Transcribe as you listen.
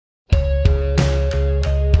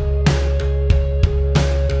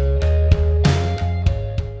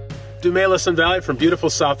Dumela Sun Valley from beautiful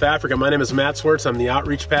South Africa. My name is Matt Swartz. I'm the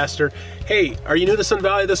outreach pastor. Hey, are you new to Sun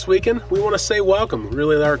Valley this weekend? We want to say welcome. We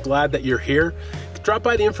really are glad that you're here. Drop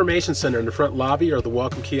by the information center in the front lobby or the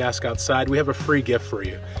welcome kiosk outside. We have a free gift for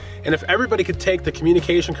you. And if everybody could take the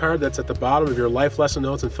communication card that's at the bottom of your life lesson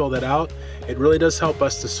notes and fill that out, it really does help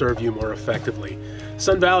us to serve you more effectively.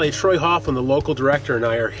 Sun Valley, Troy Hoffman, the local director, and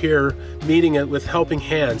I are here meeting it with Helping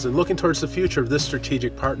Hands and looking towards the future of this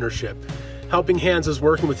strategic partnership. Helping Hands is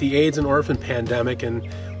working with the AIDS and orphan pandemic, and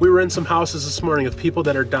we were in some houses this morning of people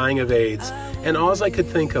that are dying of AIDS, and all I could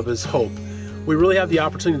think of is hope. We really have the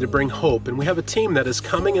opportunity to bring hope, and we have a team that is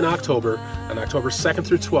coming in October, on October 2nd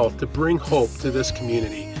through 12th, to bring hope to this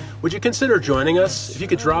community. Would you consider joining us? If you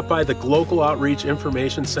could drop by the Global Outreach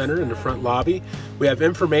Information Center in the front lobby, we have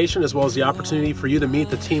information as well as the opportunity for you to meet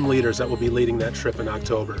the team leaders that will be leading that trip in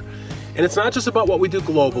October. And it's not just about what we do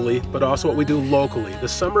globally, but also what we do locally. The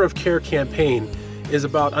Summer of Care campaign is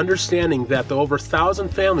about understanding that the over 1,000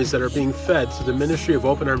 families that are being fed through the Ministry of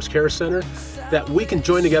Open Arms Care Center, that we can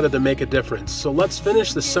join together to make a difference. So let's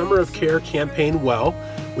finish the Summer of Care campaign well.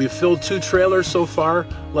 We've filled 2 trailers so far.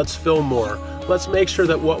 Let's fill more. Let's make sure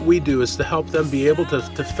that what we do is to help them be able to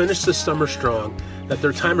finish this summer strong, that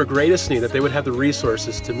their time of greatest need, that they would have the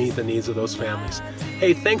resources to meet the needs of those families.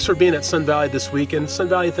 Hey, thanks for being at Sun Valley this weekend. Sun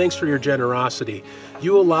Valley, thanks for your generosity.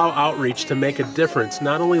 You allow outreach to make a difference,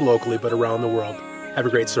 not only locally, but around the world. Have a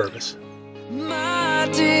great service. My